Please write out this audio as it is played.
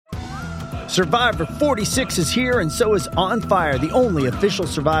Survivor 46 is here, and so is On Fire, the only official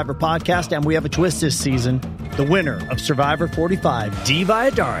Survivor podcast, and we have a twist this season. The winner of Survivor 45, Dee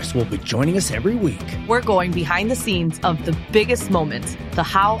Valladares, will be joining us every week. We're going behind the scenes of the biggest moments, the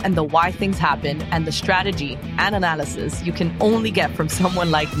how and the why things happen, and the strategy and analysis you can only get from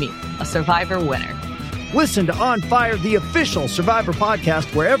someone like me, a Survivor winner. Listen to On Fire, the official Survivor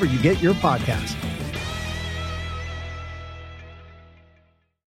podcast, wherever you get your podcast.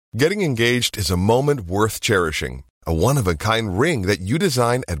 Getting engaged is a moment worth cherishing. A one-of-a-kind ring that you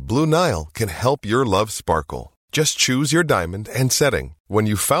design at Blue Nile can help your love sparkle. Just choose your diamond and setting. When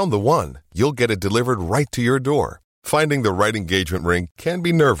you've found the one, you'll get it delivered right to your door. Finding the right engagement ring can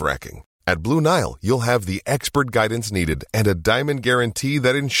be nerve-wracking. At Blue Nile, you'll have the expert guidance needed and a diamond guarantee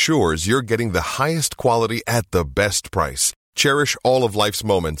that ensures you're getting the highest quality at the best price. Cherish all of life's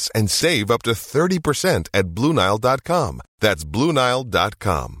moments and save up to 30% at BlueNile.com. That's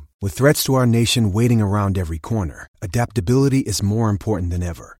BlueNile.com. With threats to our nation waiting around every corner, adaptability is more important than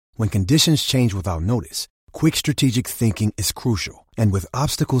ever. When conditions change without notice, quick strategic thinking is crucial. And with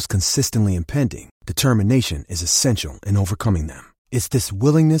obstacles consistently impending, determination is essential in overcoming them. It's this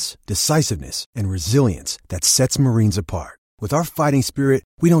willingness, decisiveness, and resilience that sets Marines apart. With our fighting spirit,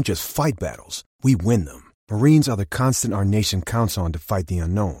 we don't just fight battles, we win them. Marines are the constant our nation counts on to fight the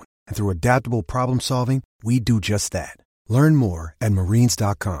unknown. And through adaptable problem solving, we do just that. Learn more at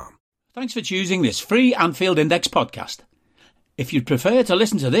marines.com. Thanks for choosing this free Anfield Index podcast. If you'd prefer to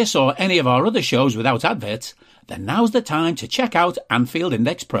listen to this or any of our other shows without adverts, then now's the time to check out Anfield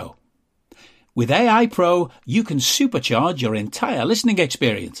Index Pro. With AI Pro, you can supercharge your entire listening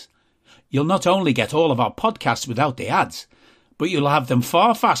experience. You'll not only get all of our podcasts without the ads, but you'll have them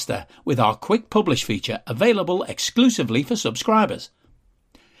far faster with our Quick Publish feature available exclusively for subscribers.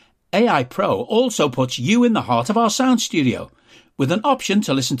 AI Pro also puts you in the heart of our sound studio, with an option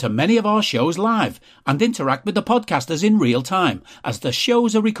to listen to many of our shows live and interact with the podcasters in real time as the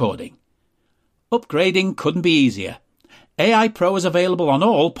shows are recording. Upgrading couldn't be easier. AI Pro is available on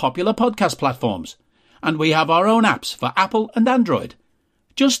all popular podcast platforms, and we have our own apps for Apple and Android.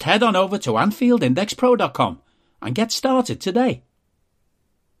 Just head on over to AnfieldIndexPro.com and get started today.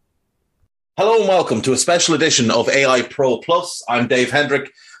 Hello and welcome to a special edition of AI Pro Plus. I'm Dave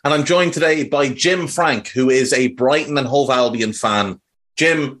Hendrick, and I'm joined today by Jim Frank, who is a Brighton and Hove Albion fan.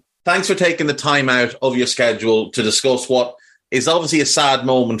 Jim, thanks for taking the time out of your schedule to discuss what is obviously a sad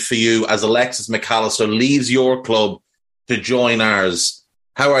moment for you as Alexis McAllister leaves your club to join ours.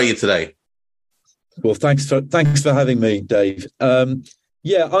 How are you today? Well, thanks for having me, Dave.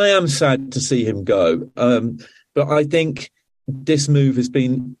 Yeah, I am sad to see him go, but I think this move has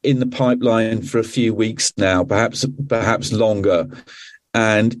been in the pipeline for a few weeks now, perhaps longer.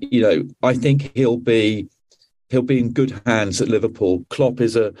 And, you know, I think he'll be in good hands at Liverpool. Klopp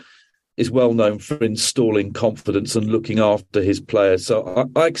is well known for installing confidence and looking after his players. So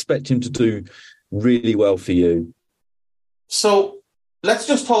I expect him to do really well for you. So let's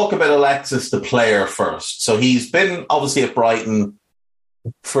just talk about Alexis, the player, first. So he's been obviously at Brighton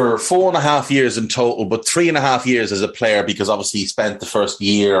for 4.5 years in total, but 3.5 years as a player, because obviously he spent the first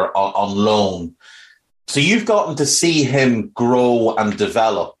year on loan. So you've gotten to see him grow and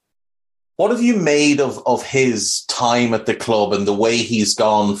develop. What have you made of his time at the club and the way he's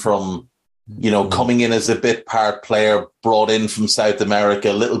gone from, you know, coming in as a bit part player, brought in from South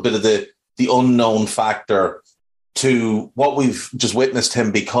America, a little bit of the unknown factor, to what we've just witnessed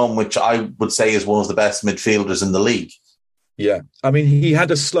him become, which I would say is one of the best midfielders in the league? Yeah, I mean, he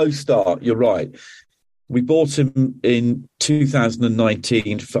had a slow start, you're right. We bought him in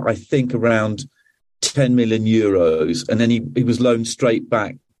 2019 for, I think, around 10 million euros. And then he was loaned straight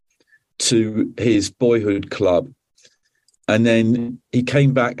back to his boyhood club. And then he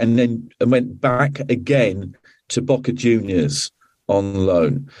came back and went back again to Boca Juniors on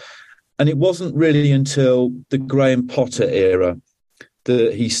loan. And it wasn't really until the Graham Potter era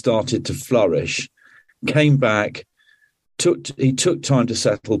that he started to flourish. Came back, he took time to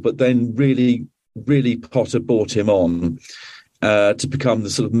settle, but then really Potter brought him on to become the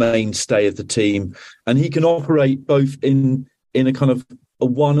sort of mainstay of the team. And he can operate both in a kind of a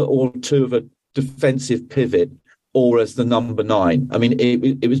one or two of a defensive pivot or as the number 9. I mean,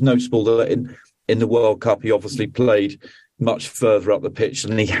 it was noticeable that in the World Cup, he obviously played much further up the pitch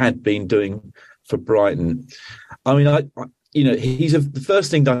than he had been doing for Brighton. I mean, he's the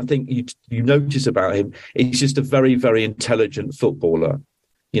first thing that I think you notice about him, he's just a very, very intelligent footballer.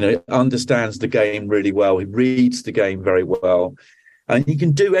 You know, he understands the game really well. He reads the game very well. And he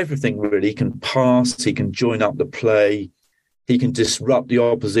can do everything, really. He can pass, he can join up the play, he can disrupt the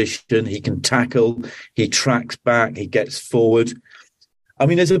opposition, he can tackle, he tracks back, he gets forward. I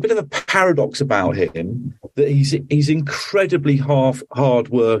mean, there's a bit of a paradox about him that he's incredibly hard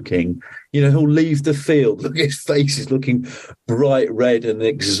working. You know, he'll leave the field, look, his face is looking bright red and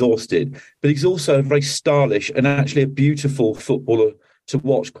exhausted, but he's also very stylish and actually a beautiful footballer to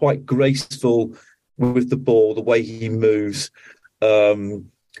watch, quite graceful with the ball, the way he moves, and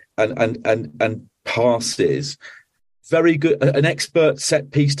passes. Very good, an expert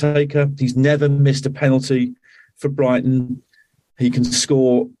set piece taker. He's never missed a penalty for Brighton. He can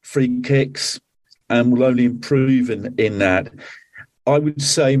score free kicks and will only improve in that. I would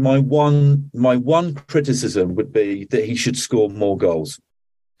say my one criticism would be that he should score more goals.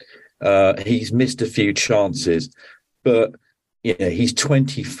 He's missed a few chances, but he's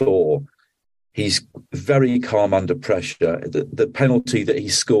 24. He's very calm under pressure. The penalty that he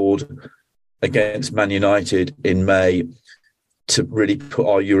scored against Man United in May to really put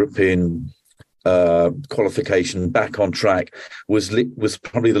our European qualification back on track was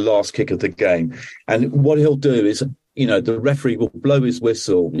probably the last kick of the game. And what he'll do is, the referee will blow his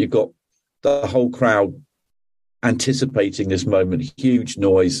whistle. You've got the whole crowd anticipating this moment, huge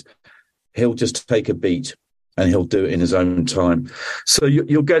noise. He'll just take a beat and he'll do it in his own time. So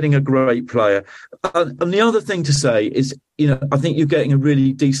you're getting a great player. And the other thing to say is, I think you're getting a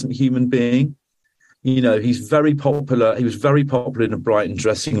really decent human being. He's very popular. He was very popular in the Brighton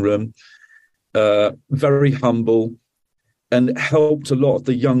dressing room. Very humble, and helped a lot of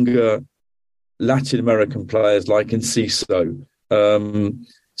the younger Latin American players like Enciso.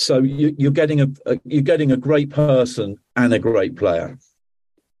 So you're getting a great person and a great player.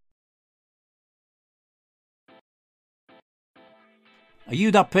 Are you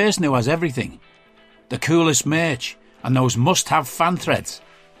that person who has everything? The coolest merch and those must-have fan threads?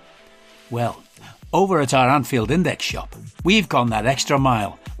 Well, over at our Anfield Index shop, we've gone that extra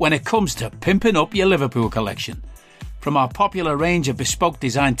mile when it comes to pimping up your Liverpool collection. From our popular range of bespoke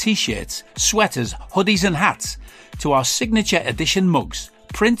design t-shirts, sweaters, hoodies and hats, to our signature edition mugs,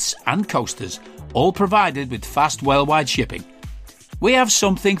 prints and coasters, all provided with fast worldwide shipping. We have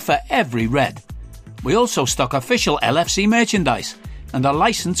something for every red. We also stock official LFC merchandise and are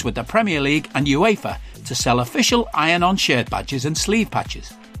licensed with the Premier League and UEFA to sell official iron-on shirt badges and sleeve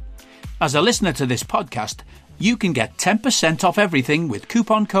patches. As a listener to this podcast, you can get 10% off everything with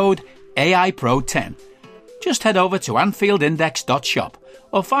coupon code AIPRO10. Just head over to AnfieldIndex.shop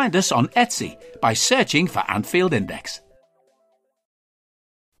or find us on Etsy by searching for Anfield Index.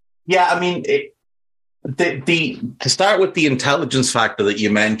 Yeah, I mean, to start with the intelligence factor that you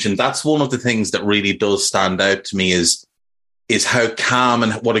mentioned, that's one of the things that really does stand out to me is how calm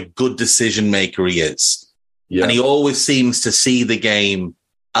and what a good decision maker he is. Yeah. And he always seems to see the game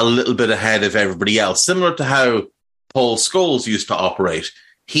a little bit ahead of everybody else, similar to how Paul Scholes used to operate.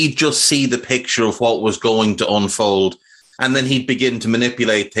 He'd just see the picture of what was going to unfold, and then he'd begin to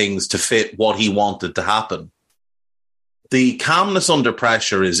manipulate things to fit what he wanted to happen. The calmness under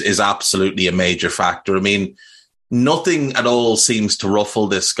pressure is absolutely a major factor. I mean, nothing at all seems to ruffle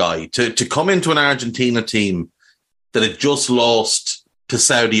this guy. To come into an Argentina team that had just lost to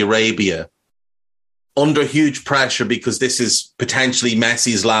Saudi Arabia under huge pressure because this is potentially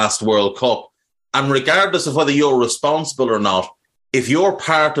Messi's last World Cup. And regardless of whether you're responsible or not, if you're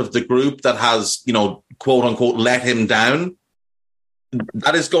part of the group that has, quote unquote, let him down,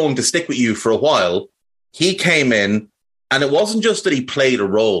 that is going to stick with you for a while. He came in, and it wasn't just that he played a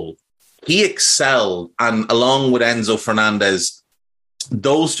role. He excelled. And along with Enzo Fernandez,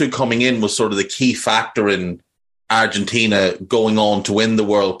 those two coming in was sort of the key factor in Argentina going on to win the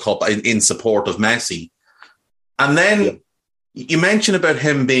World Cup in support of Messi. And then you mentioned about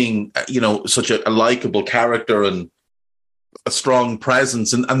him being, such a likable character and a strong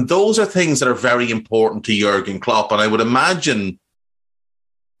presence. And those are things that are very important to Jurgen Klopp. And I would imagine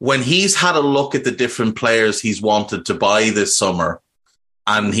when he's had a look at the different players he's wanted to buy this summer,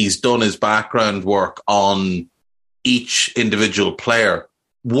 and he's done his background work on each individual player,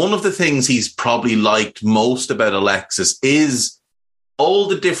 one of the things he's probably liked most about Alexis is all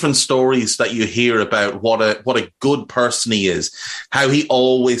the different stories that you hear about what a good person he is, how he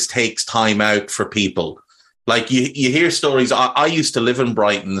always takes time out for people. Like you hear stories. I used to live in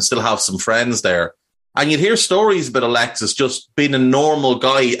Brighton and still have some friends there. And you'd hear stories about Alexis just being a normal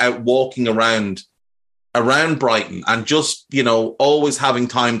guy out walking around Brighton and just, always having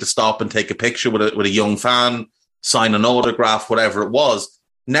time to stop and take a picture with a young fan, sign an autograph, whatever it was.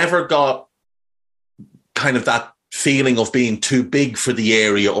 Never got kind of that feeling of being too big for the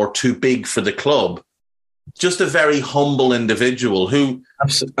area or too big for the club. Just a very humble individual who...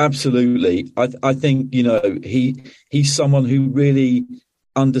 Absolutely. I think, he's someone who really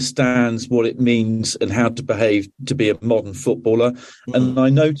understands what it means and how to behave to be a modern footballer. And I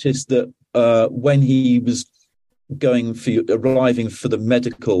noticed that when he was arriving for the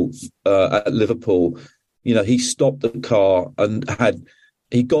medical at Liverpool, he stopped the car and had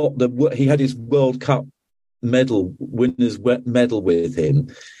his World Cup winner's medal with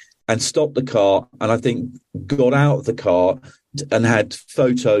him, and stopped the car, and I think got out of the car and had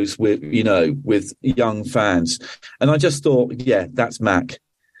photos with young fans. And I just thought, yeah, that's Mac.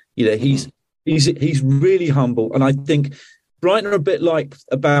 He's really humble, and I think Brighton are a bit like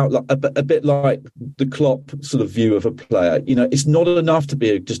the Klopp sort of view of a player. It's not enough to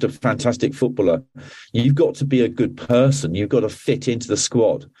be just a fantastic footballer. You've got to be a good person. You've got to fit into the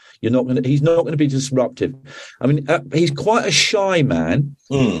squad. He's not going to be disruptive. I mean, he's quite a shy man,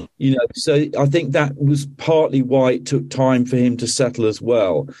 so I think that was partly why it took time for him to settle as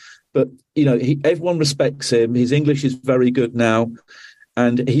well. But, everyone respects him. His English is very good now,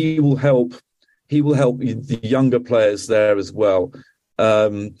 and he will help the younger players there as well.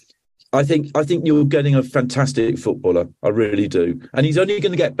 I think you're getting a fantastic footballer. I really do. And he's only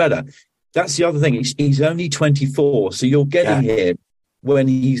going to get better. That's the other thing. He's only 24, so you're getting him when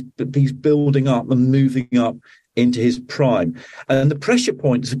he's building up and moving up into his prime. And the pressure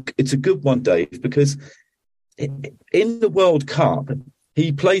point, it's a good one, Dave, because in the World Cup,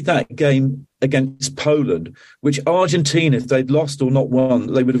 he played that game against Poland, which Argentina, if they'd lost or not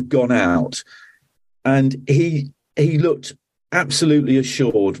won, they would have gone out. And he looked absolutely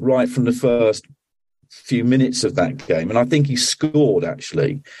assured right from the first few minutes of that game. And I think he scored,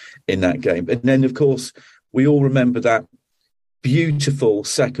 actually, in that game. And then, of course, we all remember that beautiful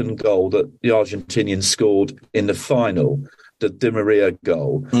second goal that the Argentinians scored in the final, the Di Maria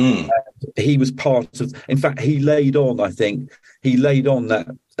goal. And he was part of... In fact, he laid on that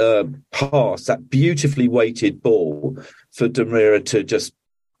pass, that beautifully weighted ball for Di Maria to just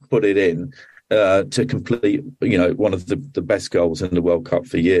put it in. To complete, one of the best goals in the World Cup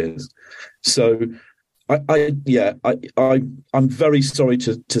for years. So, I'm very sorry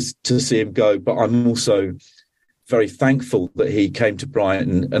to see him go, but I'm also very thankful that he came to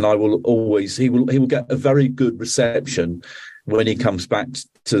Brighton, and he will get a very good reception when he comes back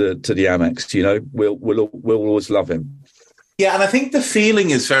to the Amex. We'll always love him. Yeah, and I think the feeling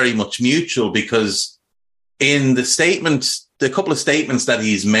is very much mutual, because in the couple of statements that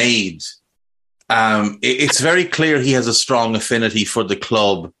he's made, it's very clear he has a strong affinity for the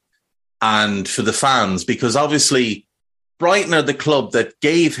club and for the fans, because obviously Brighton are the club that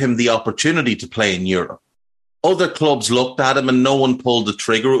gave him the opportunity to play in Europe. Other clubs looked at him and no one pulled the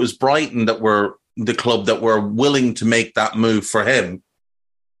trigger. It was Brighton that were the club that were willing to make that move for him.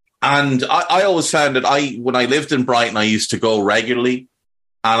 And I always found that when I lived in Brighton, I used to go regularly,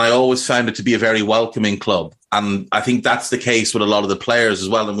 and I always found it to be a very welcoming club. And I think that's the case with a lot of the players as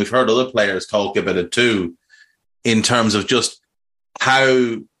well. And we've heard other players talk about it too, in terms of just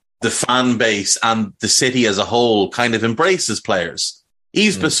how the fan base and the city as a whole kind of embraces players.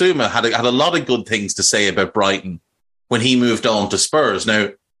 Yves Bissouma had a lot of good things to say about Brighton when he moved on to Spurs. Now,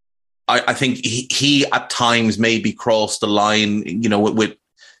 I think he at times maybe crossed the line, with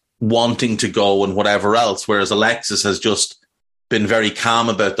wanting to go and whatever else, whereas Alexis has just been very calm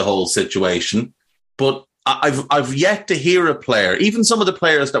about the whole situation. But I've yet to hear a player, even some of the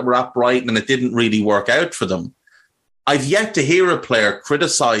players that were at Brighton and it didn't really work out for them, I've yet to hear a player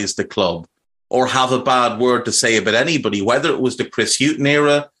criticise the club or have a bad word to say about anybody, whether it was the Chris Hughton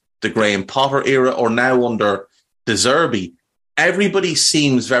era, the Graham Potter era, or now under De Zerbi. Everybody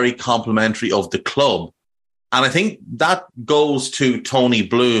seems very complimentary of the club. And I think that goes to Tony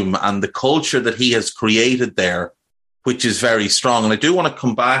Bloom and the culture that he has created there, which is very strong. And I do want to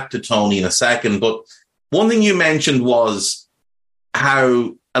come back to Tony in a second, but one thing you mentioned was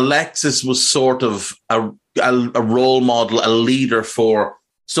how Alexis was sort of a role model, a leader for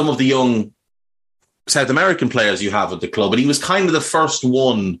some of the young South American players you have at the club. And he was kind of the first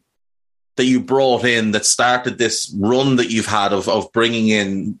one that you brought in that started this run that you've had of bringing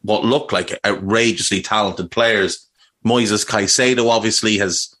in what looked like outrageously talented players. Moises Caicedo obviously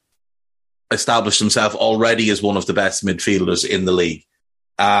has established himself already as one of the best midfielders in the league.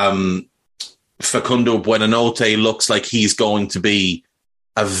 Facundo Buenanote looks like he's going to be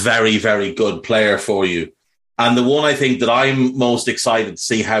a very, very good player for you. And the one I think that I'm most excited to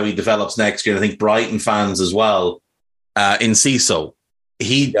see how he develops next year, and I think Brighton fans as well, Enciso.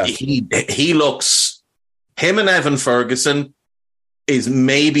 He looks, him and Evan Ferguson is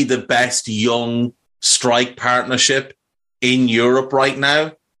maybe the best young strike partnership in Europe right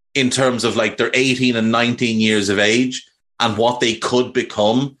now, in terms of like they're 18 and 19 years of age and what they could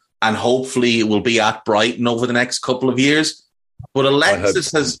become. And hopefully it will be at Brighton over the next couple of years. But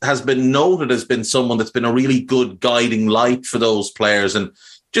Alexis has been noted as been someone that's been a really good guiding light for those players and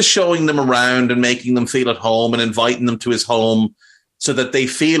just showing them around and making them feel at home and inviting them to his home so that they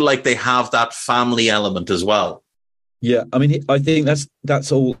feel like they have that family element as well. Yeah, I mean, I think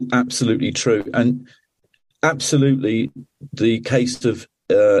that's all absolutely true. And absolutely the case of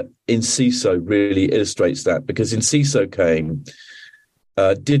Enciso really illustrates that, because Enciso came,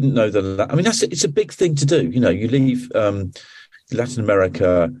 didn't know it's a big thing to do. You know, you leave Latin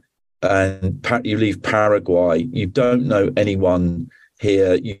America and you leave Paraguay, you don't know anyone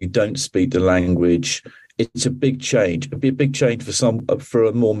here, you don't speak the language. It's a big change. It'd be a big change for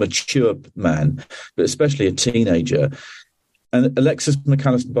a more mature man, but especially a teenager. And Alexis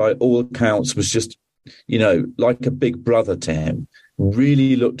McAllister, by all accounts, was just, you know, like a big brother to him,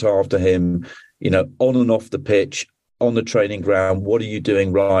 really looked after him, you know, on and off the pitch, on the training ground. What are you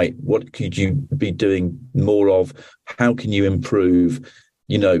doing right? What could you be doing more of? How can you improve?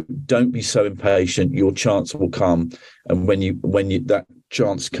 You know, don't be so impatient. Your chance will come. And when that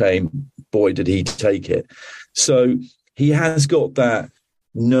chance came, boy, did he take it. So he has got that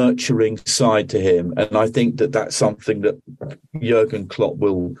nurturing side to him, and I think that's something that Jurgen Klopp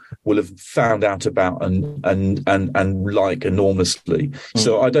will have found out about and like enormously.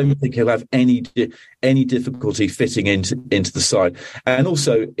 So I don't think he'll have any difficulty fitting into the side. And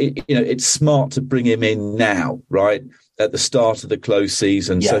also, it's smart to bring him in now, right at the start of the close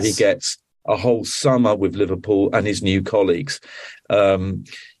season, so he gets a whole summer with Liverpool and his new colleagues.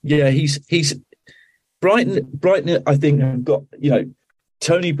 He's Brighton. I think have got, you know,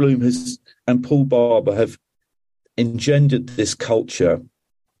 Tony Bloom and Paul Barber have engendered this culture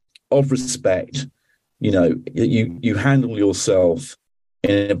of respect. You know, you handle yourself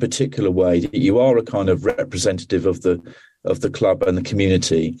in a particular way. You are a kind of representative of the club and the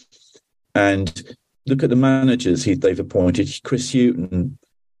community. And look at the managers they've appointed. Chris Hughton,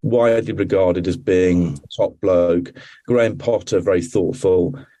 widely regarded as being top bloke. Graham Potter, very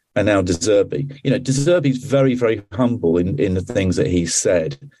thoughtful. And now De Zerbi. You know, De Zerbi's very, very humble in the things that he's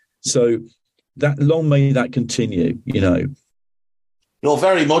said. So that long may that continue, you know. No,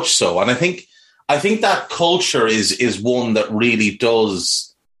 very much so. And I think that culture is one that really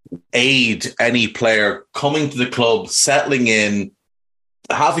does aid any player coming to the club, settling in,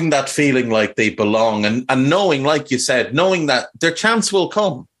 having that feeling like they belong, and knowing, like you said, knowing that their chance will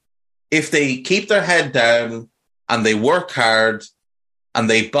come. If they keep their head down and they work hard and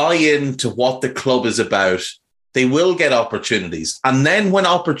they buy into what the club is about, they will get opportunities. And then when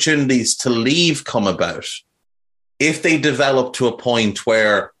opportunities to leave come about, if they develop to a point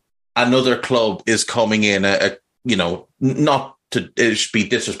where another club is coming in, not to be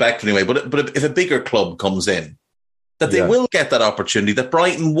disrespectful anyway, but if a bigger club comes in, that they will get that opportunity, that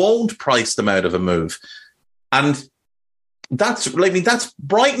Brighton won't price them out of a move. And that's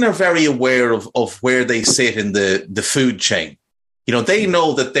Brighton are very aware of where they sit in the food chain. You know, they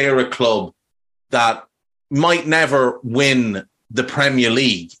know that they're a club that might never win the Premier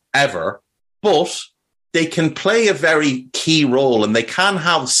League ever, but they can play a very key role and they can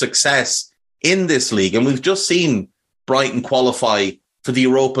have success in this league. And we've just seen Brighton qualify for the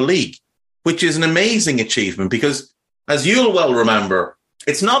Europa League, which is an amazing achievement because, as you'll well remember,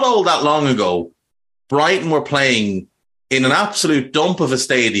 it's not all that long ago, Brighton were playing in an absolute dump of a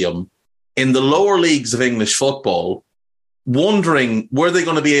stadium in the lower leagues of English football, wondering, were they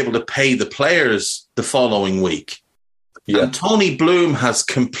going to be able to pay the players the following week? Yeah. And Tony Bloom has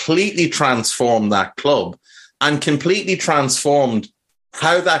completely transformed that club and completely transformed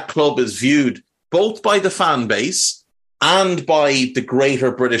how that club is viewed, both by the fan base and by the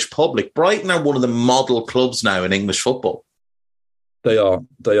greater British public. Brighton are one of the model clubs now in English football. They are.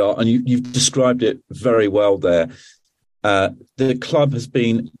 And you've described it very well there. The club has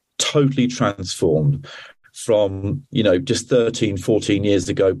been totally transformed from, just 13, 14 years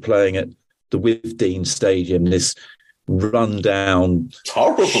ago playing at the Withdean Stadium, this rundown. It's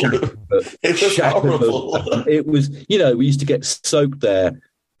horrible. It was horrible. It was, we used to get soaked there,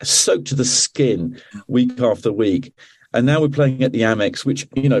 soaked to the skin week after week. And now we're playing at the Amex, which,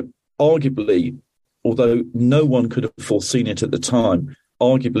 arguably, although no one could have foreseen it at the time,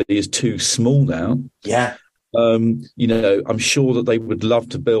 arguably is too small now. Yeah. I'm sure that they would love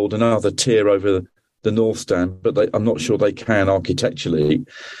to build another tier over the North Stand, but I'm not sure they can architecturally.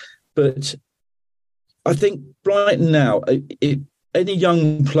 But I think Brighton now, any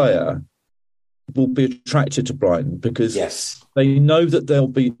young player will be attracted to Brighton because they know that they'll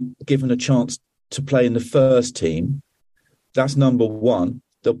be given a chance to play in the first team. That's number one.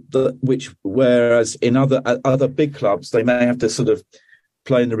 Whereas in other big clubs, they may have to sort of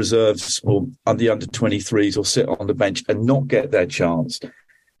play in the reserves or the under 23s or sit on the bench and not get their chance.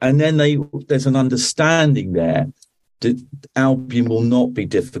 And then there's an understanding there that Albion will not be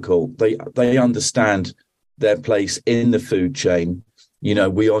difficult. They understand their place in the food chain. You know,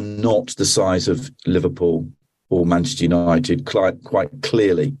 we are not the size of Liverpool or Manchester United, quite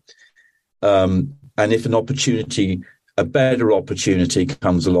clearly. And if a better opportunity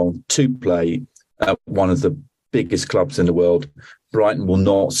comes along to play at one of the biggest clubs in the world, Brighton will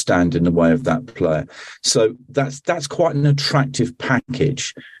not stand in the way of that player. So that's quite an attractive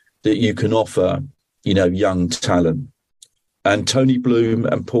package that you can offer, you know, young talent. And Tony Bloom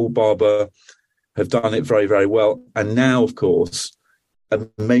and Paul Barber have done it very, very well. And now, of course,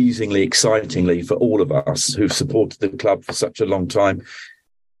 amazingly, excitingly for all of us who've supported the club for such a long time,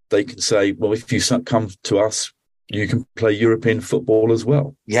 they can say, well, if you come to us, you can play European football as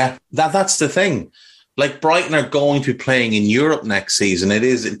well. Yeah, that's the thing. Like, Brighton are going to be playing in Europe next season.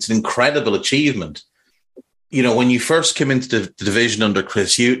 It's an incredible achievement. You know, when you first came into the division under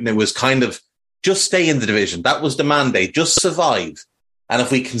Chris Hughton, it was kind of just stay in the division. That was the mandate, just survive. And if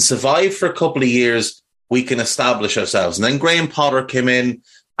we can survive for a couple of years, we can establish ourselves. And then Graham Potter came in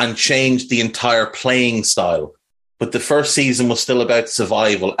and changed the entire playing style. But the first season was still about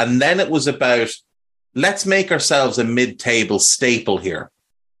survival. And then it was about, let's make ourselves a mid-table staple here.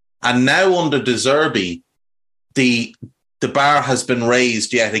 And now under De Zerbi, the bar has been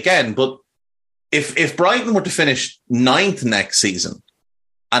raised yet again. But if Brighton were to finish 9th next season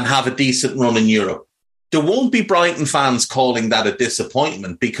and have a decent run in Europe, there won't be Brighton fans calling that a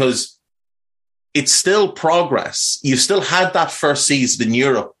disappointment, because it's still progress. You still had that first season in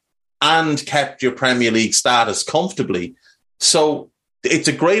Europe and kept your Premier League status comfortably. So it's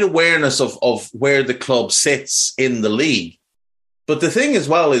a great awareness of where the club sits in the league. But the thing as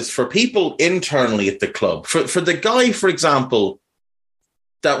well is, for people internally at the club, for the guy, for example,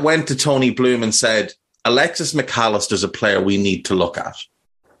 that went to Tony Bloom and said, Alexis McAllister's a player we need to look at.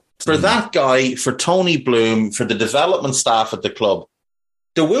 For that guy, for Tony Bloom, for the development staff at the club,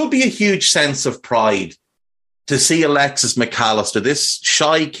 there will be a huge sense of pride to see Alexis McAllister, this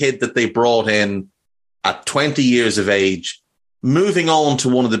shy kid that they brought in at 20 years of age, moving on to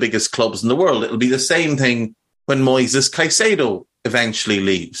one of the biggest clubs in the world. It'll be the same thing when Moises Caicedo eventually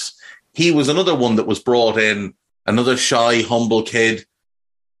leaves. He was another one that was brought in, another shy, humble kid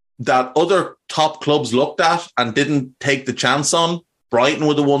that other top clubs looked at and didn't take the chance on. Brighton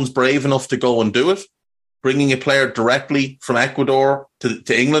were the ones brave enough to go and do it, bringing a player directly from Ecuador to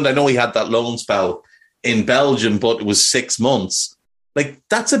England. I know he had that loan spell in Belgium, but it was 6 months. Like,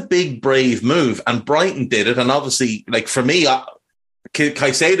 that's a big, brave move. And Brighton did it. And obviously, like, for me,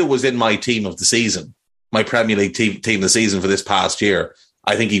 Caicedo was in my team of the season, my Premier League team of the season for this past year.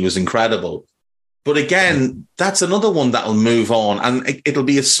 I think he was incredible. But again, that's another one that'll move on, and it'll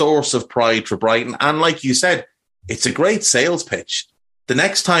be a source of pride for Brighton. And like you said, it's a great sales pitch. The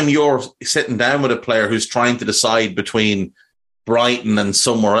next time you're sitting down with a player who's trying to decide between Brighton and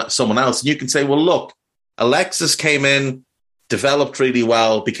someone else, and you can say, well, look, Alexis came in, developed really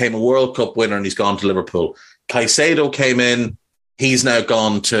well, became a World Cup winner, and he's gone to Liverpool. Caicedo came in, he's now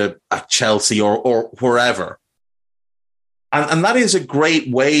gone to Chelsea or wherever. And that is a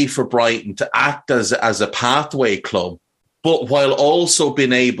great way for Brighton to act as a pathway club, but while also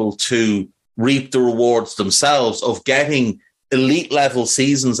being able to reap the rewards themselves of getting elite level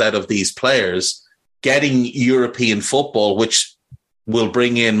seasons out of these players, getting European football, which will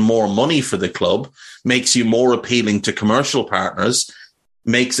bring in more money for the club, makes you more appealing to commercial partners,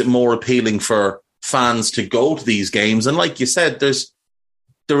 makes it more appealing for fans to go to these games. And like you said,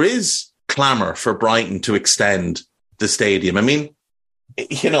 there is clamour for Brighton to extend the stadium. I mean,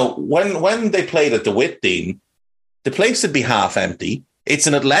 you know, when they played at the Whitdean, the place would be half empty. It's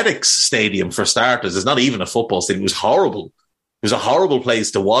an athletics stadium for starters. It's not even a football stadium. It was horrible. It was a horrible place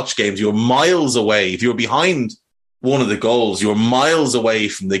to watch games. You were miles away. If you were behind one of the goals, you were miles away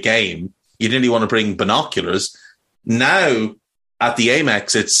from the game. You didn't even want to bring binoculars. Now at the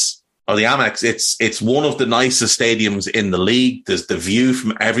Amex, it's one of the nicest stadiums in the league. There's the view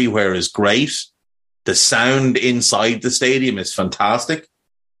from everywhere is great. The sound inside the stadium is fantastic.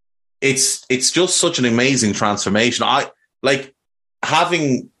 It's just such an amazing transformation. I like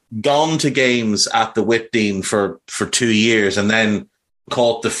having gone to games at the Whitdean for 2 years and then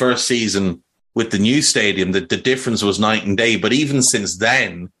caught the first season with the new stadium. The difference was night and day. But even since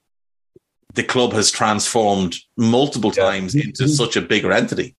then, the club has transformed multiple times into such a bigger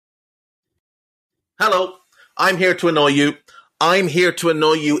entity. Hello, I'm here to annoy you. I'm here to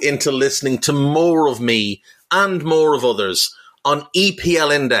annoy you into listening to more of me and more of others on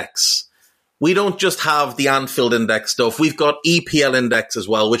EPL Index. we don't just have the Anfield Index stuff. We've got EPL Index as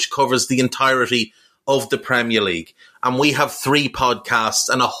well, which covers the entirety of the Premier League. And we have 3 podcasts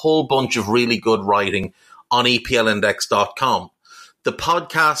and a whole bunch of really good writing on EPLindex.com. The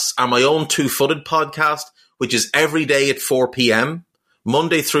podcasts are my own Two-Footed podcast, which is every day at 4 p.m.,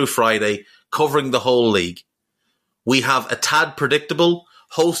 Monday through Friday, covering the whole league. We have A Tad Predictable,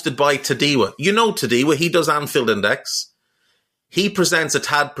 hosted by Tadiwa. You know Tadiwa, he does Anfield Index. He presents A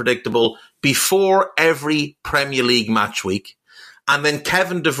Tad Predictable before every Premier League match week. And then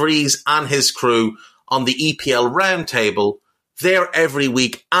Kevin DeVries and his crew on the EPL Roundtable, they're every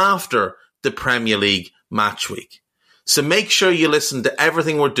week after the Premier League match week. So make sure you listen to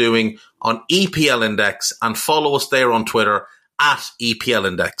everything we're doing on EPL Index and follow us there on Twitter at EPL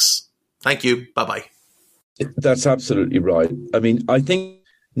Index. Thank you. Bye-bye. That's absolutely right. I mean, I think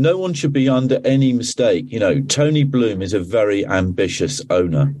no one should be under any mistake. You know, Tony Bloom is a very ambitious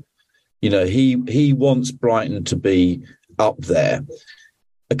owner. You know, he wants Brighton to be up there.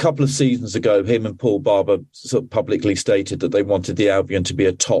 A couple of seasons ago, him and Paul Barber sort of publicly stated that they wanted the Albion to be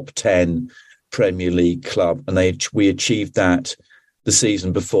a top 10 Premier League club, and we achieved that the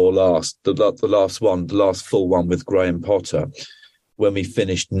season before last, the last full one with Graham Potter, when we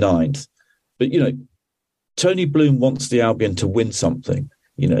finished 9th. But, you know, Tony Bloom wants the Albion to win something.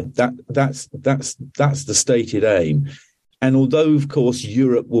 You know, that's the stated aim. And although, of course,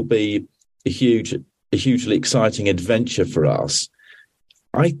 Europe will be a hugely exciting adventure for us,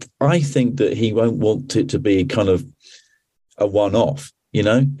 I think that he won't want it to be kind of a one-off. You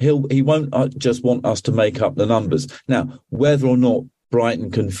know, he won't just want us to make up the numbers. Now, whether or not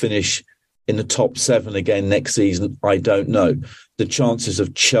Brighton can finish in the top 7 again next season, I don't know. The chances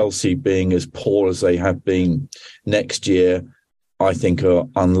of Chelsea being as poor as they have been next year, I think, are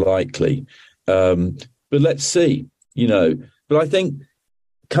unlikely. But let's see, you know. But I think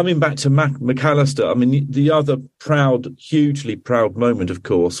coming back to McAllister, I mean, the other hugely proud moment, of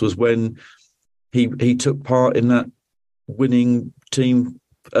course, was when he took part in that winning team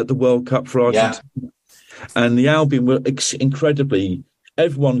at the World Cup for Argentina. Yeah. And the Albion were incredibly,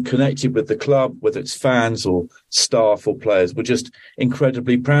 everyone connected with the club, whether it's fans or staff or players, were just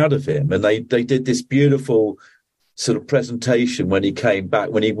incredibly proud of him. And they did this beautiful sort of presentation when he came back,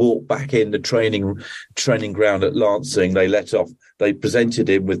 when he walked back in the training ground at Lansing. They presented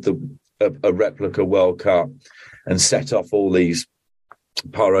him with a replica World Cup and set off all these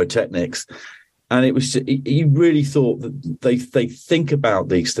pyrotechnics. And it was, he really thought that they think about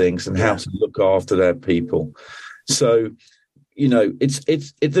these things and how to look after their people. So, you know,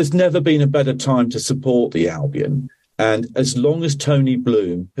 there's never been a better time to support the Albion. And as long as Tony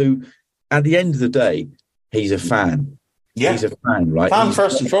Bloom, who at the end of the day, he's a fan. Yeah. He's a fan, right? Fan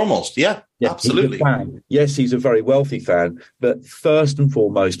first and foremost. Yeah, absolutely. He's a fan. Yes, he's a very wealthy fan, but first and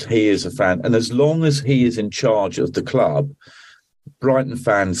foremost, he is a fan. And as long as he is in charge of the club, Brighton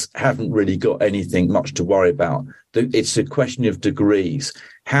fans haven't really got anything much to worry about. It's a question of degrees.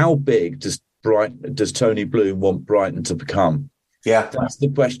 How big does Tony Bloom want Brighton to become? Yeah, that's the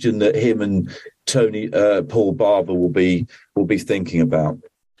question that him and Paul Barber will be thinking about.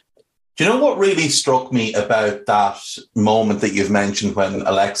 Do you know what really struck me about that moment that you've mentioned when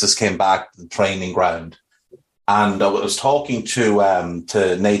Alexis came back to the training ground? And I was talking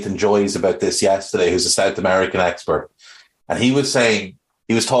to Nathan Joyce about this yesterday, who's a South American expert. And he was talking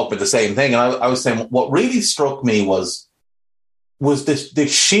about the same thing. And I was saying, what really struck me was the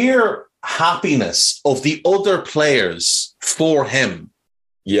sheer happiness of the other players for him.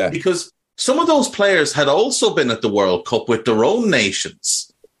 Yeah. Because some of those players had also been at the World Cup with their own nations.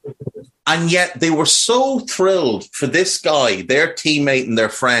 And yet they were so thrilled for this guy, their teammate and their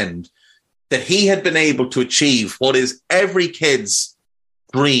friend, that he had been able to achieve what is every kid's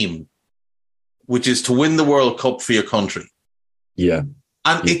dream, which is to win the World Cup for your country. Yeah.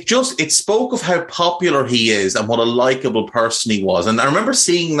 And it spoke of how popular he is and what a likable person he was. And I remember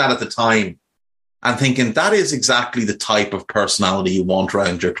seeing that at the time and thinking that is exactly the type of personality you want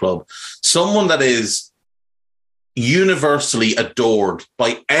around your club. Someone that is universally adored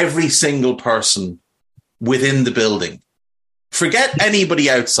by every single person within the building. Forget anybody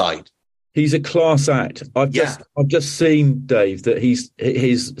outside. He's a class act. I've just seen, Dave, that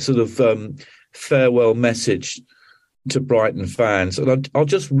his sort of farewell message to Brighton fans, and I'll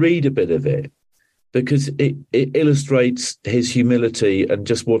just read a bit of it because it illustrates his humility and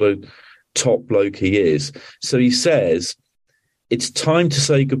just what a top bloke he is. So he says, "It's time to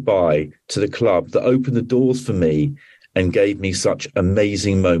say goodbye to the club that opened the doors for me and gave me such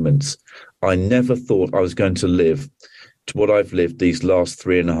amazing moments. I never thought I was going to live to what I've lived these last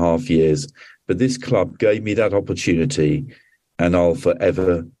 3.5 years, but this club gave me that opportunity, and I'll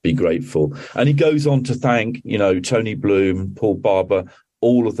forever be grateful. And he goes on to thank, Tony Bloom, Paul Barber,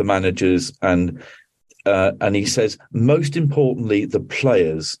 all of the managers, and he says, most importantly, the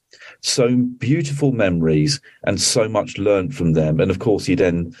players. So beautiful memories and so much learned from them. And of course, he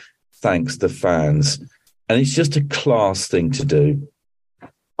then thanks the fans. And it's just a class thing to do.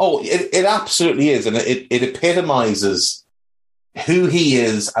 Oh, it absolutely is. And it epitomizes who he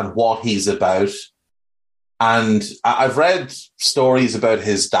is and what he's about. And I've read stories about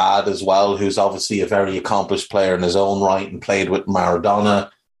his dad as well, who's obviously a very accomplished player in his own right and played with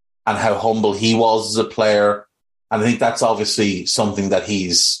Maradona, and how humble he was as a player. And I think that's obviously something that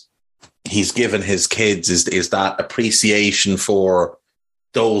he's given his kids is that appreciation for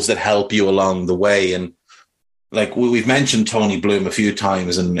those that help you along the way. And like we've mentioned Tony Bloom a few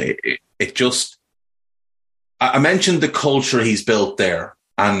times, and I mentioned the culture he's built there.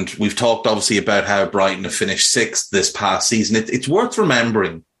 And we've talked obviously about how Brighton have finished 6th this past season. It's worth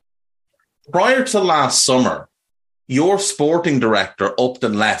remembering, prior to last summer, your sporting director upped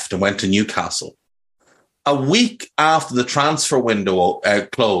and left and went to Newcastle. A week after the transfer window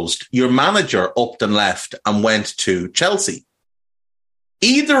closed, your manager upped and left and went to Chelsea.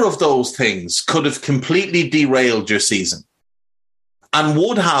 Either of those things could have completely derailed your season, and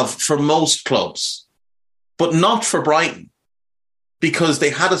would have for most clubs, but not for Brighton, because they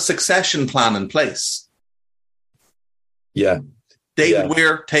had a succession plan in place. Yeah. David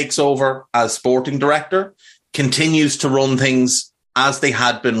Weir takes over as sporting director, continues to run things as they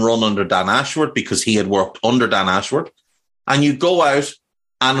had been run under Dan Ashworth, because he had worked under Dan Ashworth. And you go out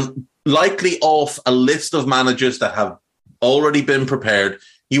and, likely off a list of managers that have already been prepared,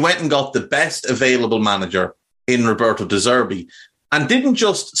 you went and got the best available manager in Roberto De Zerbi, and didn't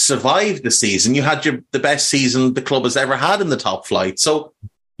just survive the season. You had the best season the club has ever had in the top flight. So,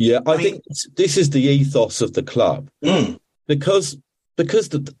 yeah, I think this is the ethos of the club, because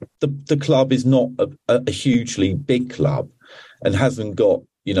the club is not a hugely big club and hasn't got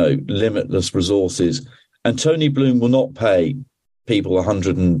limitless resources. And Tony Bloom will not pay people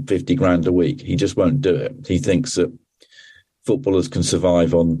 150 grand a week. He just won't do it. He thinks that footballers can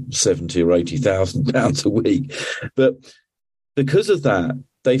survive on 70 or 80,000 pounds a week, but because of that,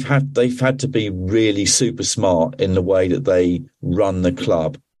 they've had to be really super smart in the way that they run the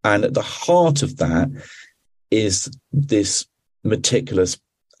club. And at the heart of that is this meticulous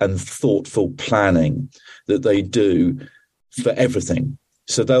and thoughtful planning that they do for everything.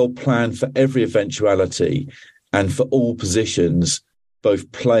 So they'll plan for every eventuality and for all positions, both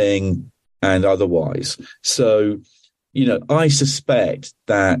playing and otherwise. So, I suspect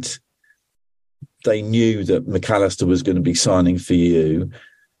that they knew that McAllister was going to be signing for you.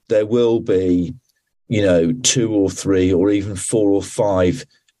 There will be, 2 or 3 or even 4 or 5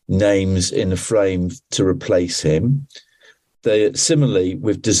 names in the frame to replace him. Similarly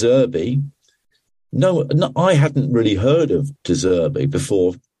with De Zerbi. No, I hadn't really heard of De Zerbi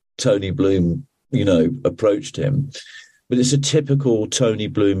before Tony Bloom, approached him. But it's a typical Tony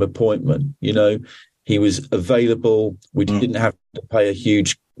Bloom appointment. He was available. We didn't have to pay a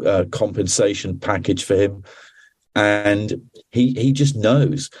huge compensation package for him, and he just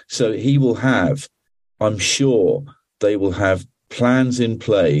knows. So he will have, I'm sure they will have plans in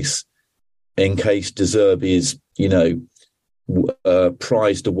place in case De Zerbi is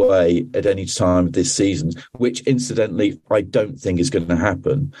prized away at any time this season, which incidentally I don't think is going to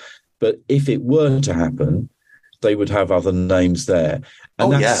happen, but if it were to happen, they would have other names there.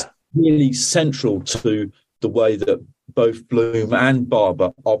 And that's really central to the way that both Bloom and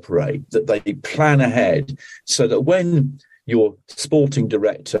Barber operate, that they plan ahead so that when your sporting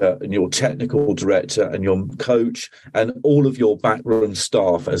director and your technical director and your coach and all of your backroom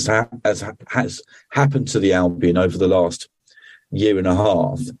staff, as has happened to the Albion over the last year and a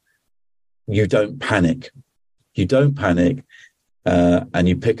half, you don't panic. You don't panic, and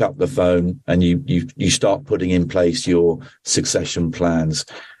you pick up the phone and you start putting in place your succession plans.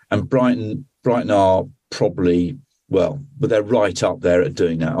 And Brighton are probably, but they're right up there at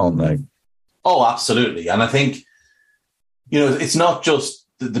doing that, aren't they? Oh, absolutely. And I think, it's not just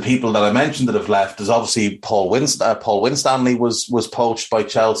the people that I mentioned that have left. There's obviously Paul Winstanley was poached by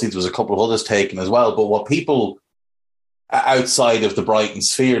Chelsea. There was a couple of others taken as well. But what people outside of the Brighton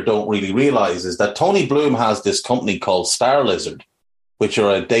sphere don't really realise is that Tony Bloom has this company called Star Lizard, which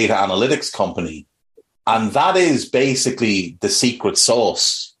are a data analytics company. And that is basically the secret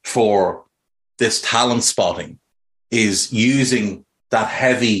sauce for this talent spotting, is using that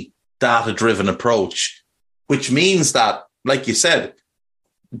heavy data-driven approach, which means that, like you said,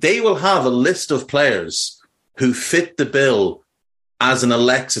 they will have a list of players who fit the bill as an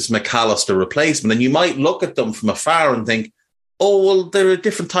Alexis McAllister replacement. And you might look at them from afar and think, oh, well, they're a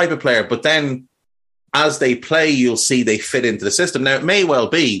different type of player. But then as they play, you'll see they fit into the system. Now, it may well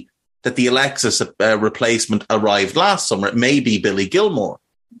be that the Alexis replacement arrived last summer. It may be Billy Gilmore,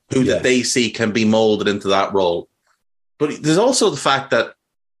 who that they see can be moulded into that role. But there's also the fact that,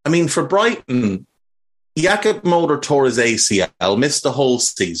 I mean, for Brighton, Jakob Moder tore his ACL, missed the whole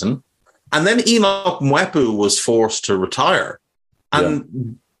season, and then Enoch Mwepu was forced to retire.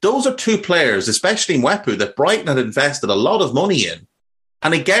 And those are two players, especially Mwepu, that Brighton had invested a lot of money in.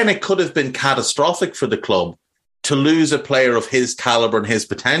 And again, it could have been catastrophic for the club to lose a player of his caliber and his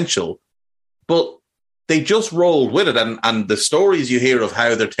potential. But they just rolled with it. And the stories you hear of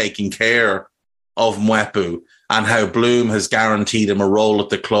how they're taking care of Mwepu and how Bloom has guaranteed him a role at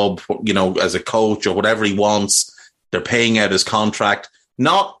the club, you know, as a coach or whatever he wants. They're paying out his contract,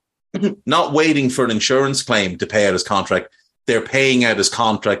 not waiting for an insurance claim to pay out his contract. They're paying out his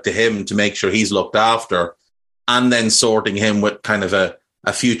contract to him to make sure he's looked after and then sorting him with kind of a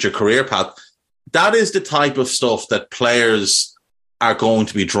future career path. That is the type of stuff that players are going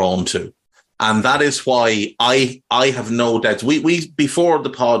to be drawn to. And that is why I have no doubts. We before the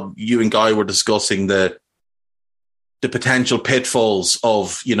pod, you and Guy were discussing the potential pitfalls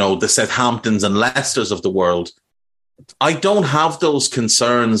of, you know, the Southamptons and Leicesters of the world. I don't have those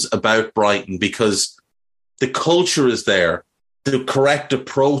concerns about Brighton because the culture is there. The correct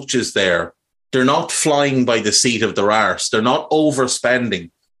approach is there. They're not flying by the seat of their arse. They're not overspending.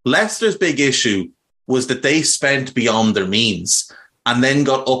 Leicester's big issue was that they spent beyond their means and then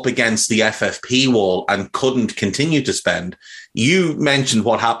got up against the FFP wall and couldn't continue to spend. You mentioned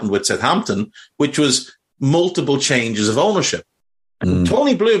what happened with Southampton, which was multiple changes of ownership.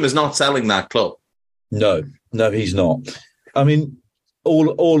 Tony Bloom is not selling that club. No, he's not. I mean,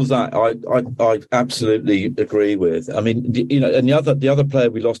 all of that I absolutely agree with. I mean, you know, and the other player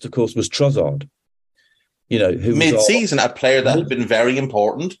we lost, of course, was Trossard. You know, who mid-season, a player that had been very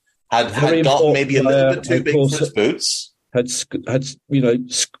important, had got maybe a little bit too big for his boots. Had you know,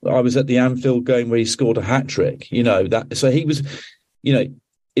 I was at the Anfield game where he scored a hat trick. You know that, so he was, you know,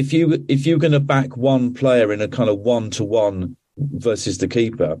 if you're going to back one player in a kind of 1-to-1 versus the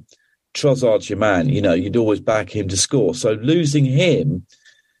keeper, Trossard's your man. You know, you'd always back him to score. So losing him,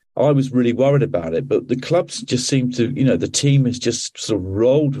 I was really worried about it. But the clubs just seem to, you know, the team has just sort of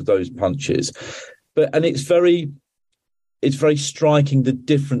rolled with those punches. And it's very striking, the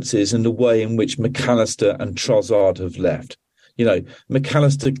differences in the way in which McAllister and Trossard have left. You know,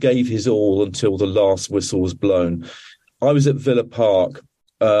 McAllister gave his all until the last whistle was blown. I was at Villa Park.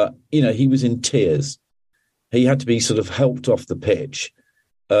 You know, he was in tears. He had to be sort of helped off the pitch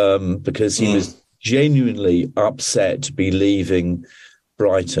because he was genuinely upset to be leaving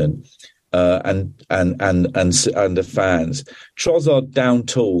Brighton and the fans. Trossard down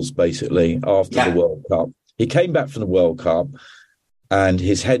tools basically after the World Cup. He came back from the World Cup and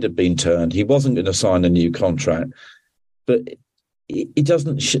his head had been turned. He wasn't going to sign a new contract, but it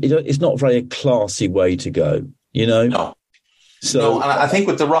doesn't. It's not a very classy way to go, you know. No. So and I think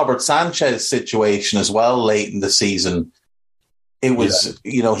with the Robert Sanchez situation as well, late in the season, it was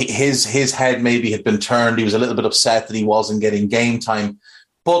you know his head maybe had been turned. He was a little bit upset that he wasn't getting game time,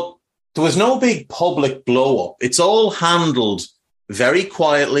 but there was no big public blow up. It's all handled very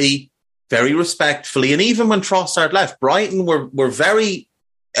quietly, very respectfully. And even when Trossard left, Brighton were very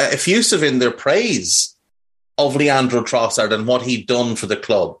effusive in their praise of Leandro Trossard and what he'd done for the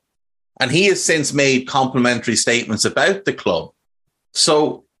club. And he has since made complimentary statements about the club.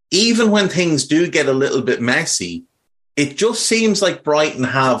 So even when things do get a little bit messy, it just seems like Brighton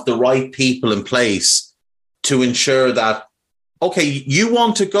have the right people in place to ensure that, okay, you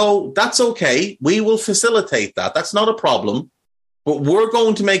want to go, that's okay. We will facilitate that. That's not a problem. But we're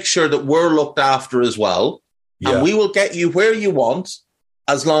going to make sure that we're looked after as well. Yeah. And we will get you where you want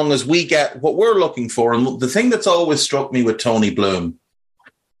as long as we get what we're looking for. And the thing that's always struck me with Tony Bloom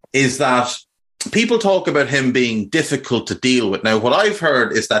is that people talk about him being difficult to deal with. Now, what I've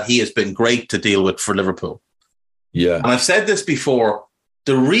heard is that he has been great to deal with for Liverpool. Yeah. And I've said this before.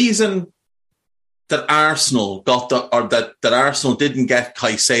 The reason that Arsenal that Arsenal didn't get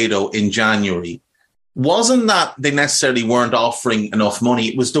Caicedo in January wasn't that they necessarily weren't offering enough money.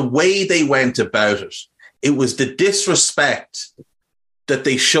 It was the way they went about it. It was the disrespect that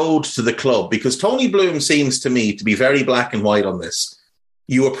they showed to the club, because Tony Bloom seems to me to be very black and white on this.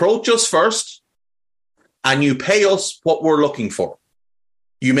 You approach us first and you pay us what we're looking for.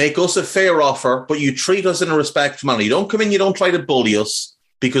 You make us a fair offer, but you treat us in a respectful manner. You don't come in, you don't try to bully us,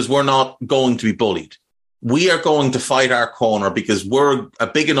 because we're not going to be bullied. We are going to fight our corner because we're a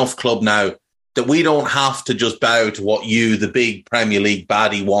big enough club now that we don't have to just bow to what you, the big Premier League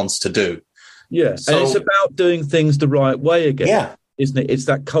baddie, wants to do. Yeah, So, and it's about doing things the right way again. Yeah. Isn't it? It's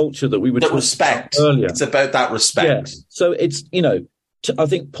that culture that we were talking respect about earlier. It's about that respect. Yeah. So it's, I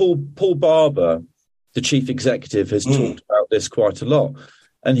think Paul Barber, the chief executive, has talked about this quite a lot.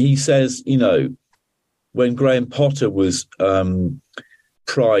 And he says, when Graham Potter was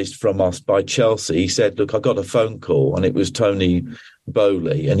prized from us by Chelsea, he said, look, I got a phone call and it was Tony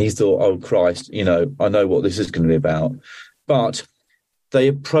Bowley. And he thought, oh, Christ, I know what this is going to be about. But they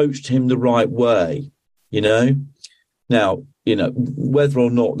approached him the right way, Now, whether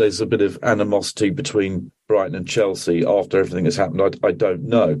or not there's a bit of animosity between Brighton and Chelsea after everything that's happened, I don't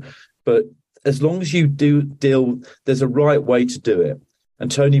know. But as long as you do deal, there's a right way to do it.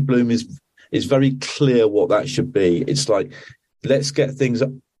 And Tony Bloom is very clear what that should be. It's like, let's get things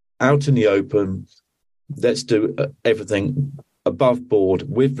out in the open. Let's do everything above board,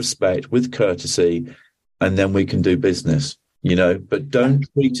 with respect, with courtesy, and then we can do business, But don't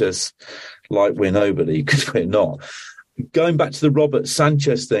treat us like we're nobody, because we're not. Going back to the Robert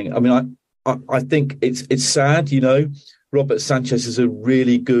Sanchez thing, I mean, I think it's sad, Robert Sanchez is a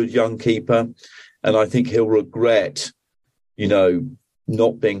really good young keeper, and I think he'll regret,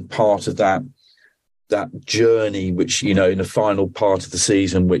 not being part of that journey, which, in the final part of the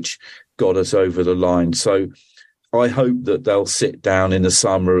season, which got us over the line. So I hope that they'll sit down in the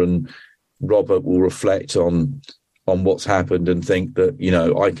summer and Robert will reflect on what's happened and think that,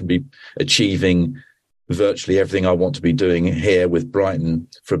 I can be achieving virtually everything I want to be doing here with Brighton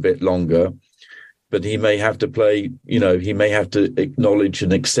for a bit longer. But he may have to play, he may have to acknowledge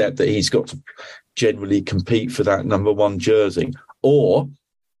and accept that he's got to generally compete for that number one jersey. Or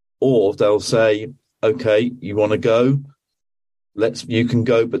they'll say, okay, you want to go? You can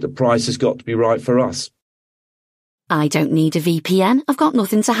go, but the price has got to be right for us. I don't need a VPN. I've got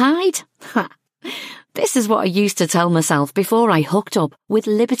nothing to hide. This is what I used to tell myself before I hooked up with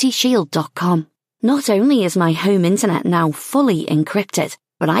LibertyShield.com. Not only is my home internet now fully encrypted,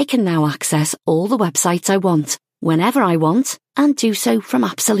 but I can now access all the websites I want, whenever I want, and do so from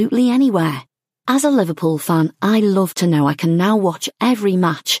absolutely anywhere. As a Liverpool fan, I love to know I can now watch every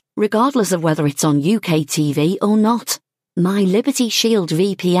match, regardless of whether it's on UK TV or not. My Liberty Shield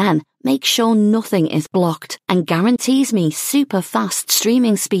VPN makes sure nothing is blocked and guarantees me super fast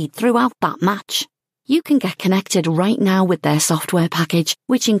streaming speed throughout that match. You can get connected right now with their software package,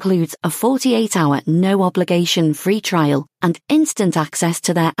 which includes a 48-hour no-obligation free trial and instant access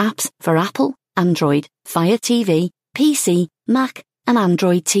to their apps for Apple, Android, Fire TV, PC, Mac, and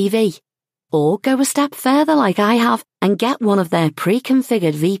Android TV. Or go a step further like I have and get one of their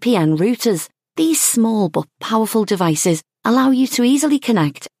pre-configured VPN routers. These small but powerful devices allow you to easily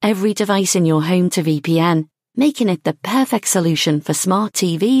connect every device in your home to VPN, making it the perfect solution for smart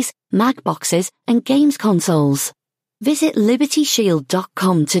TVs, Mac boxes, and games consoles. Visit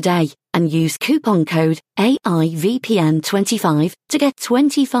LibertyShield.com today and use coupon code AIVPN25 to get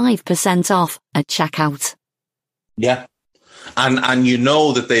 25% off at checkout. Yeah. And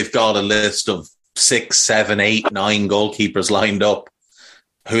that they've got a list of 6, 7, 8, 9 goalkeepers lined up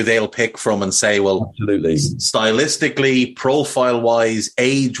who they'll pick from and say, well, absolutely, stylistically, profile-wise,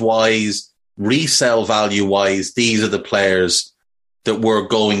 age-wise, resale value-wise, these are the players that we're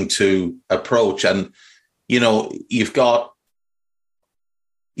going to approach. And, you've got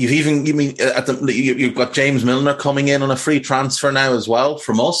James Milner coming in on a free transfer now as well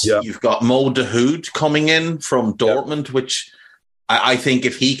from us. Yeah. You've got Mo Dahoud coming in from Dortmund, which I think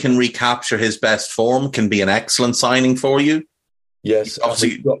if he can recapture his best form, can be an excellent signing for you. Yes,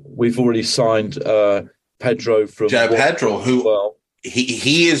 obviously we've already signed Pedro from João Pedro, who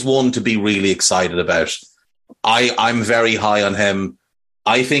he is one to be really excited about. I'm very high on him.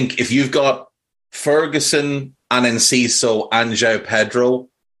 I think if you've got Ferguson and Enciso and João Pedro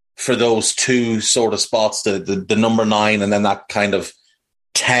for those two sort of spots, the number 9 and then that kind of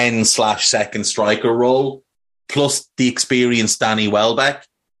 10/second striker role, plus the experienced Danny Welbeck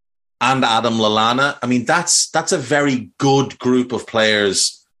and Adam Lallana. I mean, that's a very good group of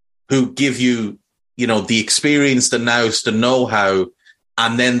players who give you, the experience, the nous, the know-how,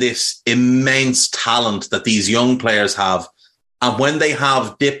 and then this immense talent that these young players have. And when they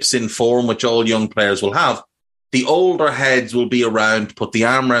have dips in form, which all young players will have, the older heads will be around, put the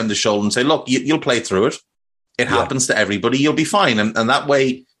arm around the shoulder and say, look, you'll play through it. It happens to everybody. You'll be fine. And that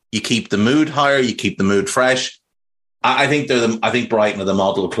way you keep the mood higher, you keep the mood fresh. I think Brighton are the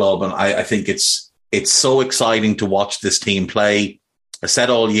model club, and I think it's so exciting to watch this team play. I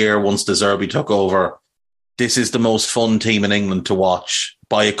said all year once De Zerbi took over, this is the most fun team in England to watch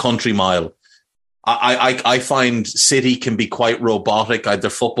by a country mile. I find City can be quite robotic.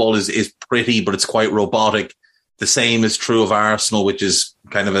 Their football is pretty, but it's quite robotic. The same is true of Arsenal, which is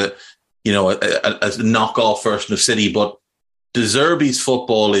kind of a knockoff version of City, but De Zerbi's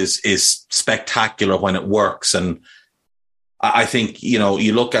football is spectacular when it works. And I think,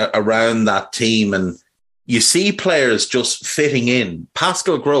 you look around that team and you see players just fitting in.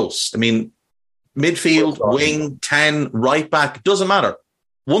 Pascal Gross, midfield, wing, 10, right back, doesn't matter.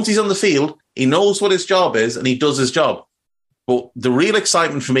 Once he's on the field, he knows what his job is and he does his job. But the real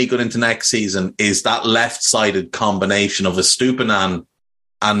excitement for me going into next season is that left-sided combination of Estupiñán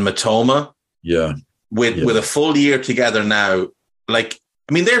and Matoma. Yeah. With a full year together now.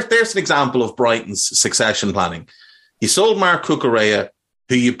 There's an example of Brighton's succession planning. You sold Marc Cucurella,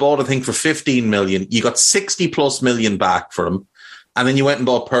 who you bought, I think, for 15 million. You got 60 plus million back for him. And then you went and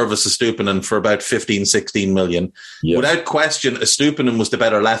bought Pervis Estupiñán for about 15, 16 million. Yeah. Without question, Estupiñán was the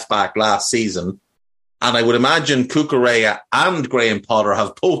better left back last season. And I would imagine Cucurella and Graham Potter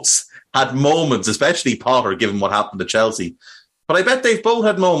have both had moments, especially Potter, given what happened to Chelsea. But I bet they've both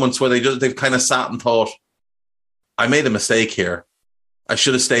had moments where they've kind of sat and thought, I made a mistake here. I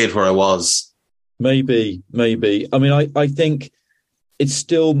should have stayed where I was. Maybe. I think it's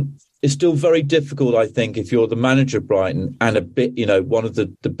still very difficult, I think, if you're the manager of Brighton and one of the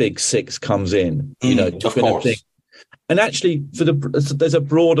big six comes in, of course. And actually, there's a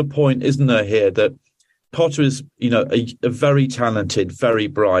broader point, isn't there, here, that Potter is, a very talented, very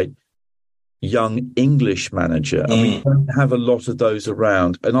bright, young English manager, and we don't have a lot of those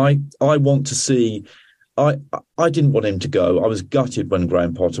around. And I want to see. I didn't want him to go. I was gutted when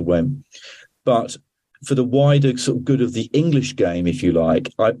Graham Potter went, but for the wider sort of good of the English game, if you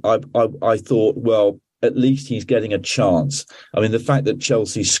like, I thought, well, at least he's getting a chance. The fact that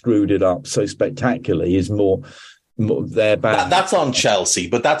Chelsea screwed it up so spectacularly is more their bad. That's on Chelsea,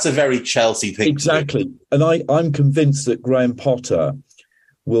 but that's a very Chelsea thing. Exactly, and I'm convinced that Graham Potter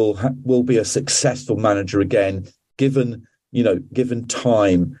will be a successful manager again, given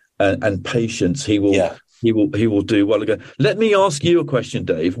time and patience. He will do well again. Let me ask you a question,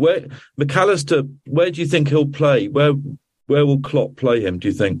 Dave. Where McAllister? Where do you think he'll play? Where will Klopp play him, do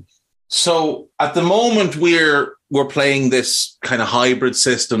you think? So at the moment we're playing this kind of hybrid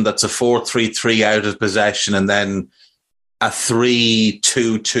system that's a 4-3-3 out of possession and then a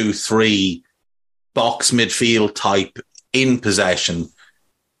 3-2-2-3 box midfield type in possession.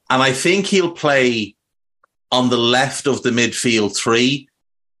 And I think he'll play on the left of the midfield three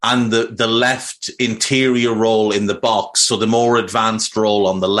and the left interior role in the box. So the more advanced role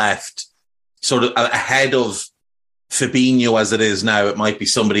on the left, sort of ahead of Fabinho as it is now. It might be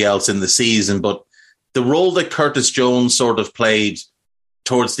somebody else in the season, but the role that Curtis Jones sort of played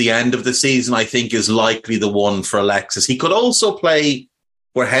towards the end of the season, I think, is likely the one for Alexis. He could also play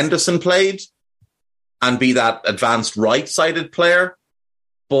where Henderson played and be that advanced right-sided player.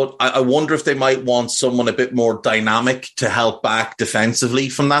 But I wonder if they might want someone a bit more dynamic to help back defensively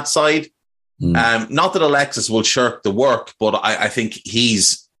from that side. Not that Alexis will shirk the work, but I think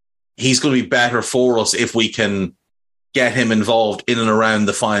he's going to be better for us if we can get him involved in and around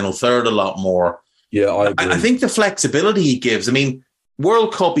the final third a lot more. Yeah, I agree. I think the flexibility he gives. I mean,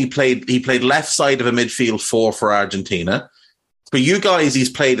 World Cup, he played left side of a midfield four for Argentina. For you guys, he's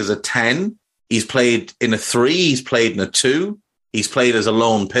played as a 10. He's played in a 3. He's played in a 2. He's played as a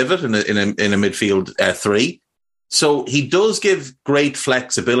lone pivot in a midfield 3. So he does give great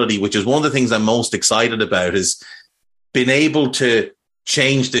flexibility, which is one of the things I'm most excited about, is being able to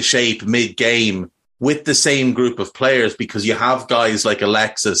change the shape mid-game with the same group of players, because you have guys like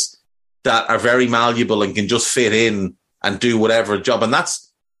Alexis that are very malleable and can just fit in and do whatever job. And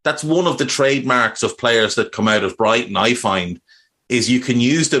that's one of the trademarks of players that come out of Brighton, I find, is you can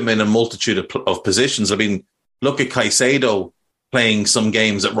use them in a multitude of positions. I mean, look at Caicedo playing some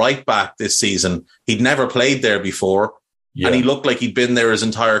games at right back this season. He'd never played there before, and he looked like he'd been there his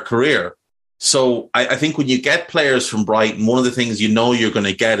entire career. So I think when you get players from Brighton, one of the things you're going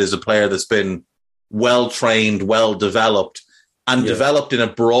to get is a player that's been well-trained, well-developed, and developed in a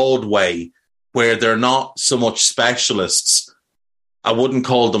broad way where they're not so much specialists. I wouldn't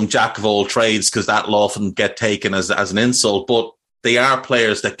call them jack of all trades, because that'll often get taken as an insult, but they are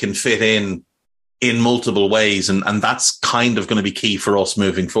players that can fit in multiple ways, and that's kind of going to be key for us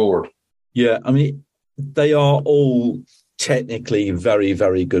moving forward. Yeah, I mean, they are all technically very,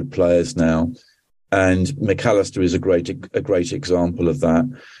 very good players now, and McAllister is a great example of that.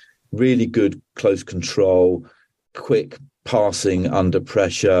 Really good close control, quick passing under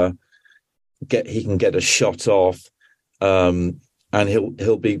pressure. He can get a shot off, and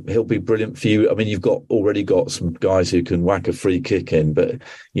he'll be brilliant for you. I mean, you've already got some guys who can whack a free kick in, but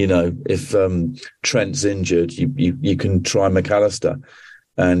if Trent's injured, you can try McAllister,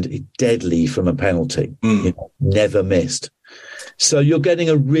 and deadly from a penalty, never missed. So you're getting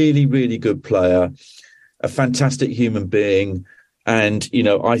a really, really good player, a fantastic human being. And,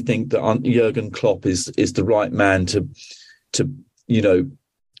 I think that Jurgen Klopp is the right man to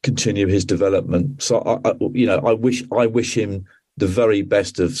continue his development. So, I wish him the very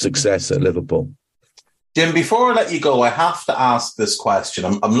best of success at Liverpool. Jim, before I let you go, I have to ask this question.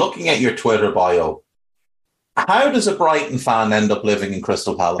 I'm looking at your Twitter bio. How does a Brighton fan end up living in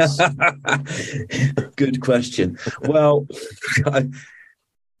Crystal Palace? Good question. Well,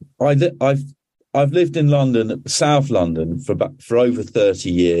 I've lived in London, South London, for over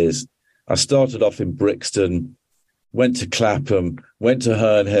 30 years. I started off in Brixton, went to Clapham, went to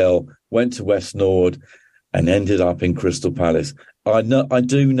Herne Hill, went to West Nord, and ended up in Crystal Palace. I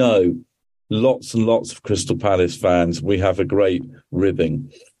do know lots and lots of Crystal Palace fans. We have a great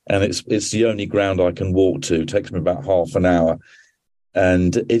ribbing, and it's the only ground I can walk to. It takes me about half an hour,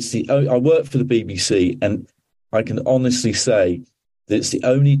 and I work for the BBC, and I can honestly say that it's the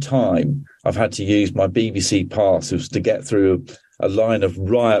only time I've had to use my BBC pass was to get through a line of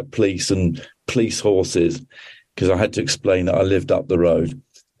riot police and police horses, because I had to explain that I lived up the road,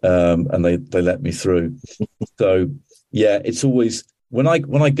 and they let me through. So yeah, it's always when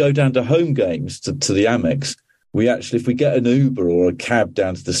I go down to home games to the Amex, we actually, if we get an Uber or a cab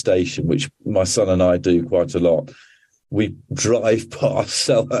down to the station, which my son and I do quite a lot, we drive past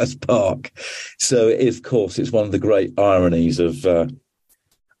Selhurst Park. So of course, it's one of the great ironies of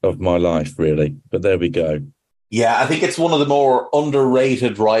my life, really. But there we go. Yeah, I think it's one of the more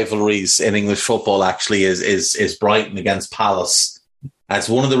underrated rivalries in English football, actually, is Brighton against Palace. And it's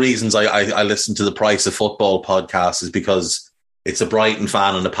one of the reasons I listen to the Price of Football podcast, is because it's a Brighton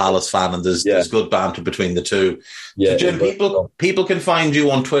fan and a Palace fan, and there's good banter between the two. Yeah, so Jim, people can find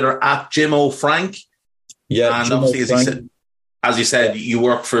you on Twitter at JimOFrank. Yeah, and Jim obviously, as you said, you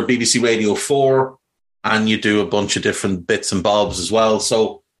work for BBC Radio 4, and you do a bunch of different bits and bobs as well.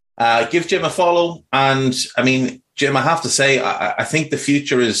 So give Jim a follow. And I mean, Jim, I have to say, I think the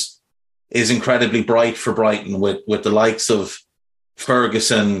future is incredibly bright for Brighton with the likes of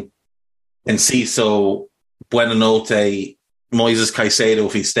Ferguson, Enciso, Buenanote, Moises Caicedo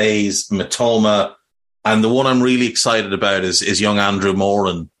if he stays, Matoma, and the one I'm really excited about is young Andrew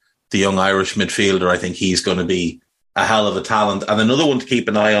Moran, the young Irish midfielder. I think he's going to be a hell of a talent. And another one to keep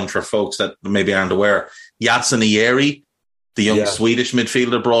an eye on for folks that maybe aren't aware, Yasin Iyeri, the young Swedish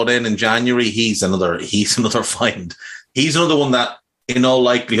midfielder brought in January. He's another find. He's another one that in all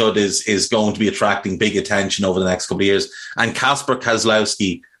likelihood is going to be attracting big attention over the next couple of years. And Kasper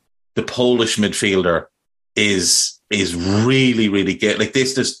Kozlowski, the Polish midfielder, is really, really good. Like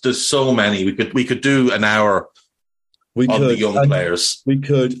this, there's so many. We could do an hour on the young players. We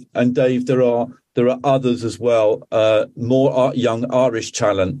could. And Dave, there are others as well. More young Irish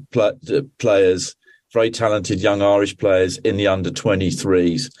talent players, very talented young Irish players in the under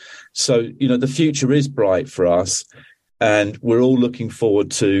 23s. So, the future is bright for us, and we're all looking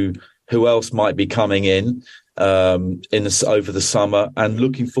forward to who else might be coming in over the summer, and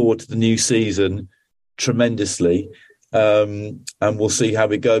looking forward to the new season tremendously. And we'll see how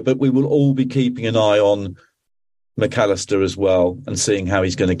we go. But we will all be keeping an eye on McAllister as well, and seeing how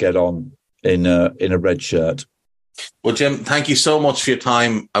he's going to get on in a red shirt. Well, Jim, thank you so much for your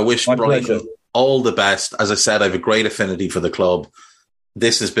time. I wish Brighton all the best. As I said, I have a great affinity for the club.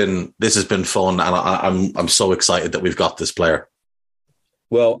 This has been fun, and I'm so excited that we've got this player.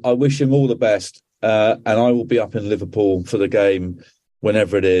 Well, I wish him all the best, and I will be up in Liverpool for the game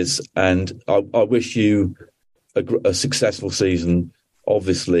whenever it is, and I wish you a successful season.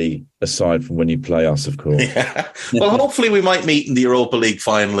 Obviously, aside from when you play us, of course. Yeah. Well, hopefully we might meet in the Europa League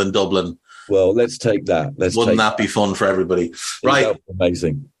final in Dublin. Well, let's take that. Wouldn't that be fun for everybody? Right.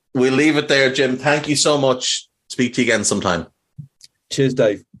 Amazing. We'll leave it there, Jim. Thank you so much. Speak to you again sometime. Cheers,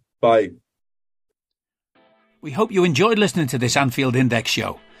 Dave. Bye. We hope you enjoyed listening to this Anfield Index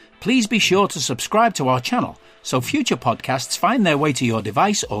show. Please be sure to subscribe to our channel so future podcasts find their way to your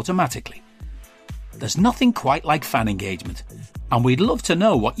device automatically. There's nothing quite like fan engagement, and we'd love to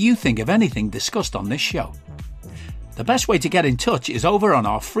know what you think of anything discussed on this show. The best way to get in touch is over on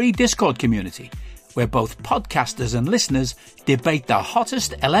our free Discord community, where both podcasters and listeners debate the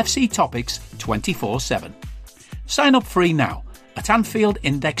hottest LFC topics 24/7. Sign up free now at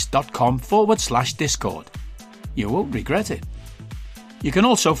AnfieldIndex.com/Discord. You won't regret it. You can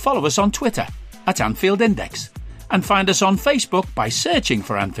also follow us on Twitter at Anfield Index, and find us on Facebook by searching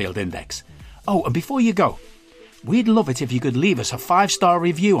for Anfield Index. Oh, and before you go, we'd love it if you could leave us a 5-star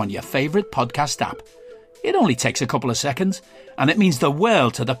review on your favourite podcast app. It only takes a couple of seconds, and it means the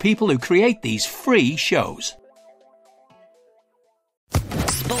world to the people who create these free shows.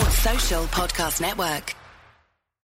 Sports Social Podcast Network.